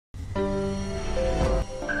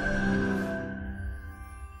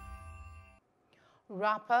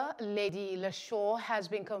Rapper Lady Leshurr has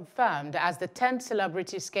been confirmed as the 10th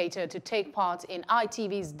celebrity skater to take part in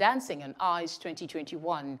ITV's Dancing on Ice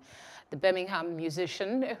 2021. The Birmingham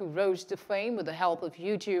musician, who rose to fame with the help of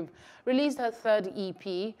YouTube, released her third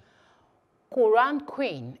EP, Koran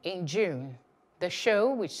Queen, in June. The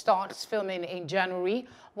show, which starts filming in January,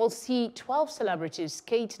 will see 12 celebrities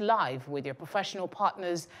skate live with their professional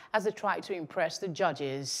partners as they try to impress the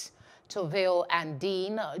judges. Toville and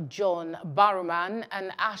Dean, John Barrowman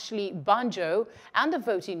and Ashley Banjo, and the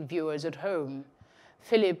voting viewers at home.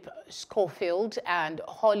 Philip Schofield and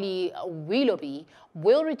Holly Willoughby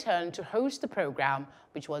will return to host the program,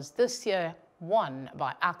 which was this year won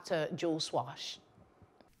by actor Joel Swash.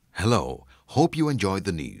 Hello, hope you enjoyed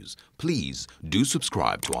the news. Please do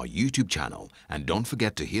subscribe to our YouTube channel and don't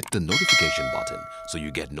forget to hit the notification button so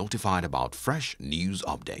you get notified about fresh news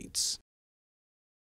updates.